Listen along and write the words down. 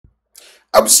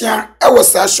Abusia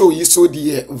was a show you so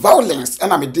the violence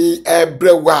and I'm a day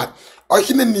brewa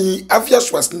Oheneni Afia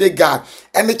Schwar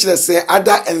and the say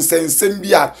other and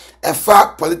sembia a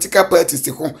far political parties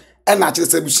to home and actually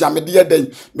say Busia media day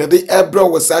maybe ebro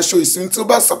was a show you soon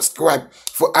to subscribe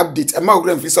for update and more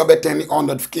grand visa turning on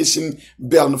notification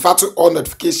bell no fatu all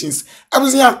notifications.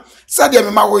 Abusia said ya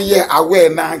mama we aware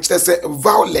na say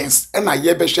violence and I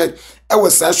ye be share I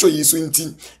was a show you soon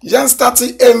yan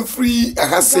starting free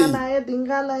I say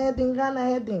Ghana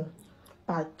heading.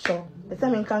 Pacho. The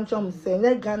same can't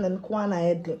say Ghana and Kwana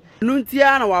heading.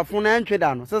 Nuntiana wa funa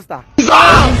entrada no sister.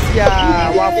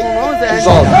 Nuntia wa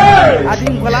funa I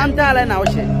didn't volanta na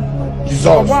oshe. Jesus.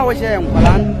 Wa oshe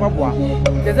enkolan kwabwa.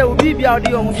 Keze obi bia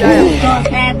odi omu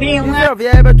bia. Of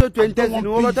ya beto 20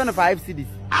 no over 25 cedis.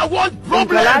 I want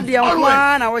problem.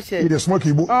 Enkolan na oshe. It is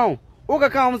Sm0ke bo. Oh. Oga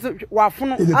ka wa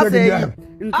funa ase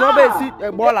ntobe si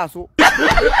bola so.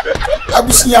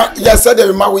 Abusia ya said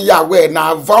the ma we aware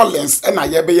na violence and na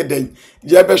ye be den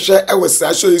ye be hwe e was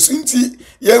show you nti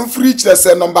ye free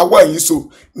say number 1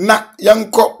 so na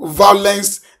yanko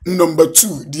violence number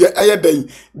 2 de eye den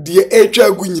de etwa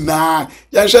agu nyina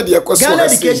ye hwe de ekoso Ghana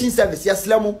education service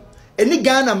yaslamo eni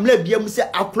Ghana mla biam se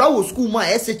akura wo school ma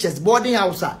SHS boarding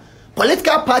house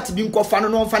political party bi nkofa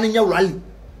no mfa nya rally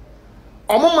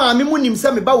omo maame mu nim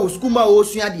se me ba wo school ma wo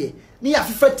sua de ni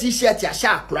afifa t-shirt ya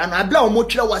sha akura no abla omo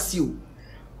twere wase o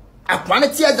akura ne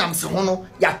tie exams ho no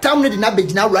ya tam ne de na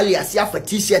begina rally ase afa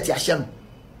t-shirt ya hye no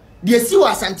de si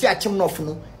wa asante akyem no fo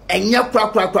no enya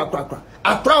kura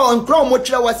akura onkra omo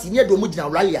twere wase ne de omo gina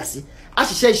rally ase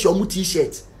ahye hye omo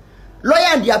t-shirt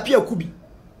lawyer and appear kubi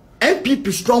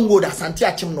MPP stronghold asante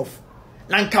akyem no fo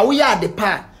na nka wo ya de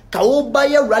pa ka wo ba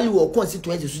ye rally wo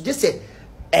constituency so je say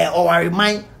or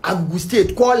remind Agu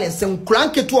State call and some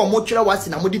cranky to a mochra was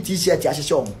in a modi t-shirt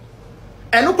yashishom.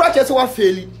 And no practice wa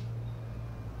fairly.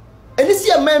 And this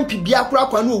year man Pibia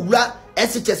Crapano Ura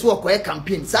SHS walk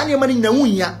campaign. Sanya money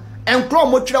Naunya and Cro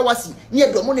mochra was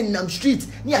near the morning Nam Street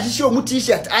near Shisho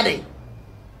t-shirt ade.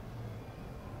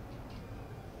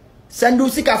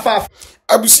 Sandusika Faf.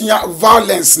 Abusia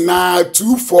violence na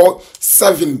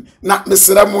 247 na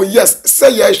mesramo yes say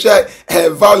ye share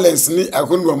violence ni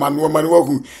ahonu man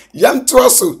wohu yanto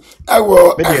so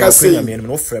awo akase me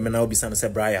no frame na obi san say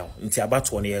Brian nti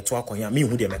abato no ye to akonya me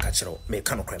hu de me ka kire me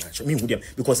ka no kra na kire me hu de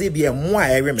because e bia mo a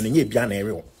ere me nya bia na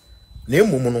ere wo na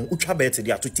emum no utwa bet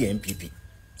de atoti MPP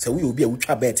say we obi a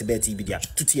utwa bet bi de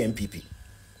atoti MPP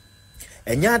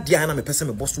enya dia na me pese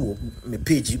me boss wo me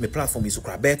page me platform is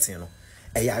kra bet no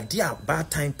eya dia bad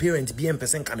time parent BM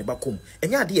person kan ba kom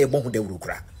enya dia e bo hu da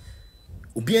wurukura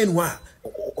obi anu a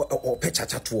o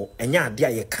pechachato enya dia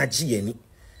ye kaji ani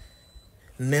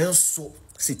nenso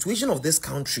situation of this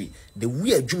country the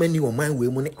way adwumani o man we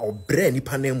mu ne obre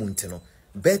nipa na mu ntino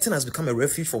betting has become a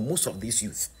refuge for most of these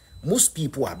youth. Most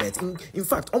people are betting. In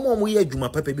fact, omo ye adwuma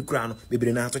papa bi kra no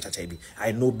bebre na to chacha bi.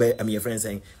 I know your friends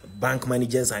saying bank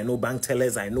managers, I know bank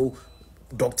tellers, I know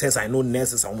doctors, I know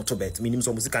nurses, I want to bet. Minimum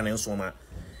so music and so on.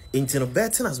 Internet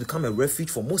betting has become a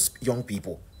refuge for most young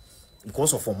people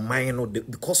because of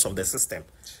because of the system.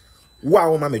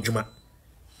 Wow, mama juma.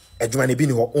 Ejuma ne bi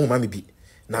ni ho, mama bi.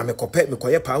 Na me kope me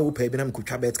koye pa wo pa bi na me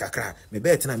kutwa bet kakra. Me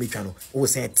bet na me twa no, wo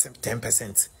say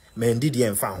 10%. Me ndi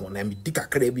die mfa ho na me di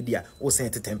kakra bi dia, wo say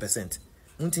 10%.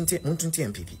 Muntunti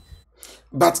MPP.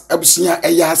 But abusia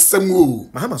eya asem o.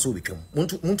 Mahama so betwam.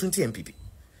 Muntunti MPP.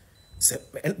 Se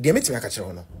de metimi aka kire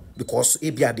ho no because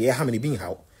e bia de ha me bi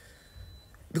how.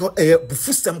 Because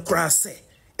bufu sem kra se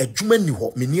adwuma ni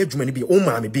ho me ni adwuma ni bi o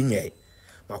ma me bi nyɛ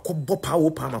makobo pawo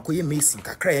pa makoye mesi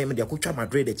kakra ya me de akotwa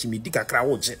Madrid achi me di kakra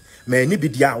wo je ma ni bi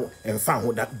dia emfa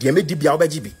ho da de me di bia wo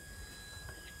bagi bi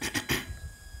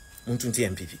muntunti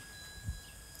MPP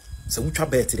so we try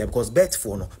bet there because bet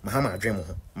for no mahama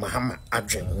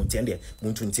adwem ho ntende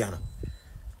muntunti ano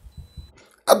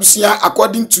abusia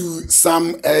according to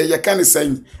some you can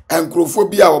say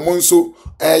encrophobia wo monso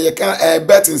you can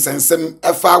betting sensem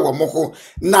efa wo mo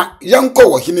na yanko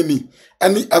wo hinini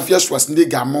ani Afia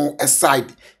Schwar mo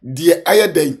aside de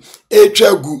ayeden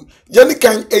etwagu yani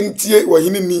kan entie wo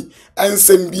hinini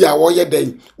ansem bia wo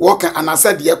yeden wo kan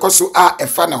anasa de ekoso a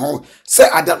efa ne ho se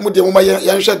adamu de mo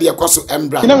yanhwe de ekoso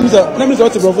embra na me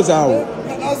what bravo za o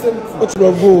what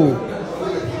bravo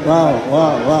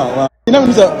wow na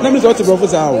me what bravo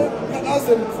za o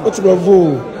what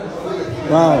bravo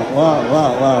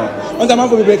wow on the man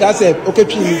for be break accept okay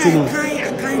twi ni tino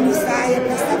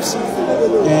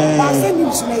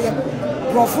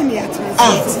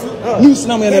news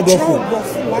na me na brofo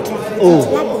oh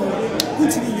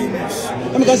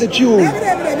I'm going to say you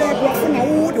brofo na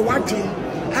wo de wadwen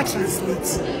I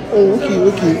translate. Oh, okay.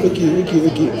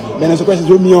 Then it's a question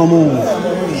to me or more.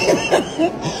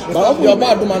 But you're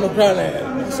bad to man cry.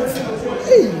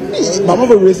 Mama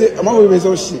will say, Mama will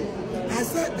say, shit. I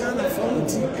said Ghana from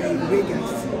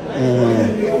Vegas.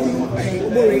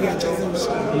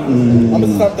 I'm a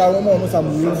start that woman with some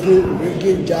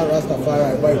reggae jar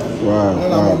Rastafari. Wow.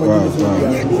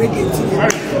 Reggae.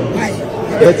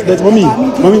 That's mommy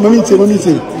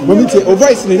say, oh,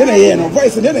 voice in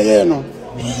the air, no.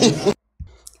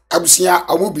 Abusia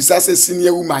amubisa se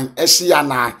senior woman ehia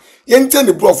na yente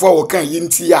ne brofo wo kan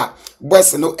yinti a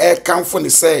boys no e kanfo ne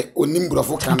say onim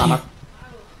brofo kanana.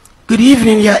 Good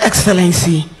evening, Your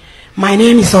Excellency. My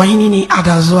name is Oheneni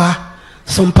Adazwa,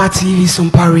 Sompa TV,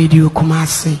 Sompa Radio,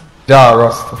 Kumasi. Ja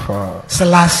Rastafari.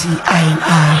 Selassie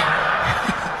I.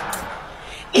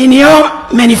 In your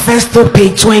manifesto,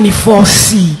 page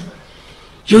 24C,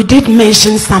 you did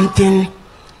mention something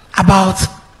about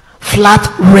flat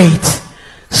rate.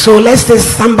 So let's say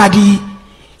somebody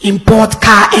import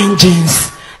car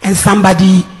engines and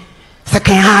somebody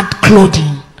second-hand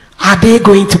clothing. Are they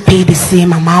going to pay the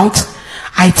same amount?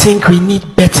 I think we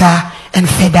need better and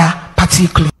further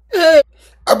particularly.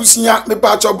 Abusia me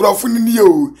pa cho brofo ni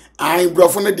o ai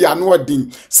brofo ne de ano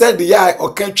odin said the ya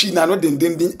okatwi na no den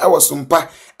e wasompa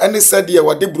ene said ye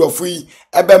wode brofo yi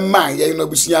ebe man ye no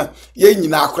abusia ye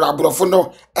nyina akora brofo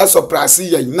no e surprise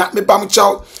ye na me pam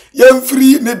chaw ye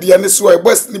mfiri ne de ne so e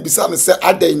boss ne bisa ne se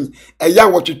adan e ya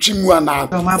wotwetwi mu ana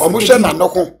omohwe na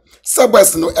noko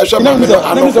sabas no e hwe ma no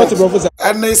ano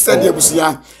ene said ye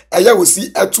abusia e ya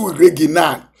wosi atu regi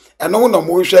na eno no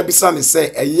mo hwe bisa ne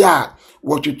se e ya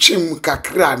wotwetwim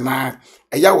kakra na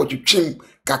eya wotwetwim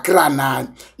kakra na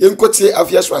yenkotie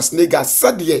Afia Schwar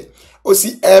sadie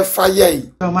osi fire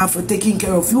Mama for taking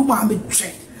care of you, Maame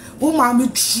tre. O Maame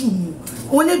true.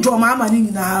 Only draw Mama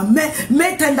ni na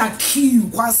me tender kill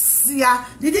kwasia.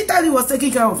 Did he tell you was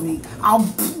taking care of me?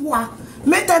 Abua.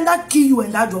 Me tender kill you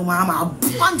and that draw Mama.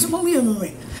 Abua mommy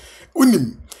enwe.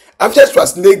 Unim Afia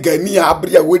Schwar ni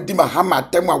abria wedi Mahama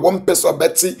tem a one person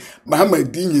beti Mahama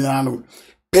di nyina no.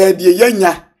 Pedie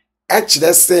yanya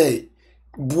ekire se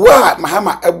bua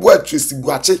Mahama ebua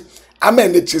Tw3 ama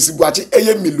ne Tw3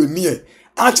 eye millionaire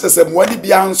akire se mwani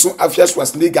bia nso Afia Schwar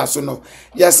so no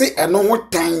yesi eno ho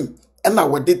tan na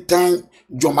wode tan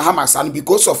jo Mahama san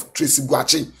because of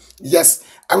Tw3 yes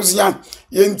awusia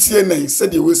yentie na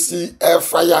said you see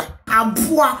fire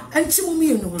abua enti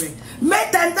mumi enure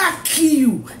made that kill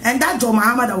you and that jo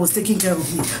Mahama that was taking care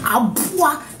of me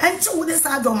abua enti wo this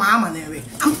jo Mahama na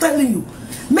I'm telling you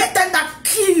made that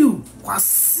kill you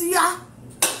kwasia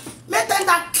made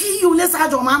that kill you let's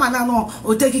jo Mahama na no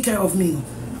or taking care of me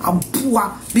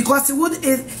abua because it would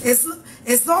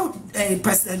it's not a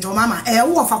President John Mama.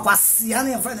 Who of Kwasia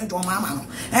and friend John Mama,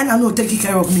 and I know taking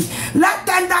care of me. Let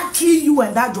them that kill you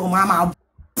and that John Mama.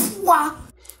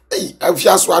 Hey, I've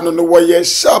just want to know why you're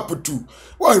sharp too.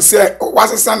 One say,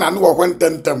 what's a son and what went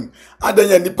them? I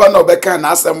don't any pan of Becca and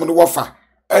ask them on the wafer.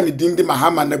 Any dindi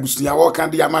Mahama Nebusia walk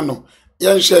and the Amano.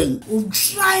 Yan shay.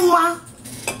 Try ma.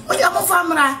 When you have a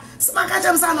family,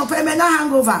 Sm0ke son of payment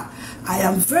hangover. I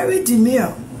am very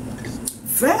demure,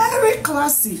 very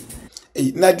classy.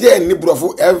 Na dia ni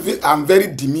brofo I'm very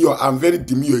demure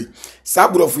sa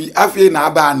brofo Afia na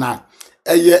aba na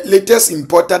latest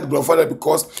imported brofo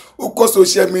because uko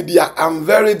social media I'm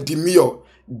very demure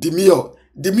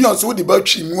so the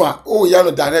battery mu a oh ya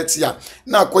no direct ya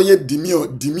na akoye demure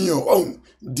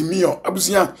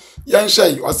abusia yan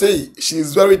shay or say she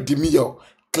is very demure,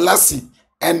 classy,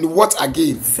 and what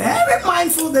again very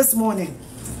mindful this morning.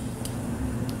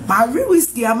 My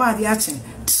whiskey amadi action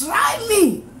try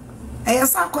me. Try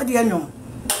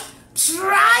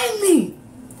me.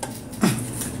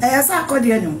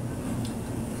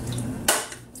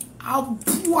 I'll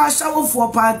wash out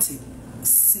for party.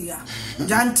 See ya.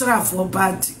 Jantra for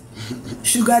party.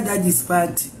 Sugar daddy's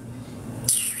party.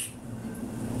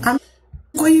 I'm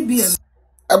going to be a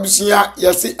Abusia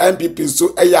yesi MPP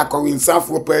so eya kowinsan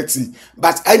for party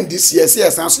but and this year say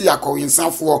esanso ya kowinsan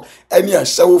for any a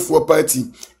show for party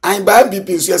and by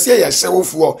MPP so yesi ya show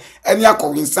for any a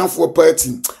kowinsan for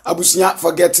party abusia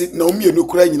forget it na omienu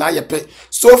kura nyina yepe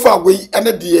so far we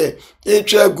ene de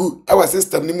etwa gu our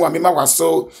system ni mu amema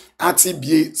waso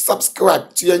atibie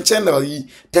subscribe to your channel yi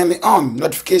turn on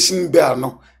notification bell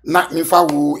no na me fa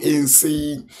wo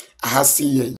ensi ahasi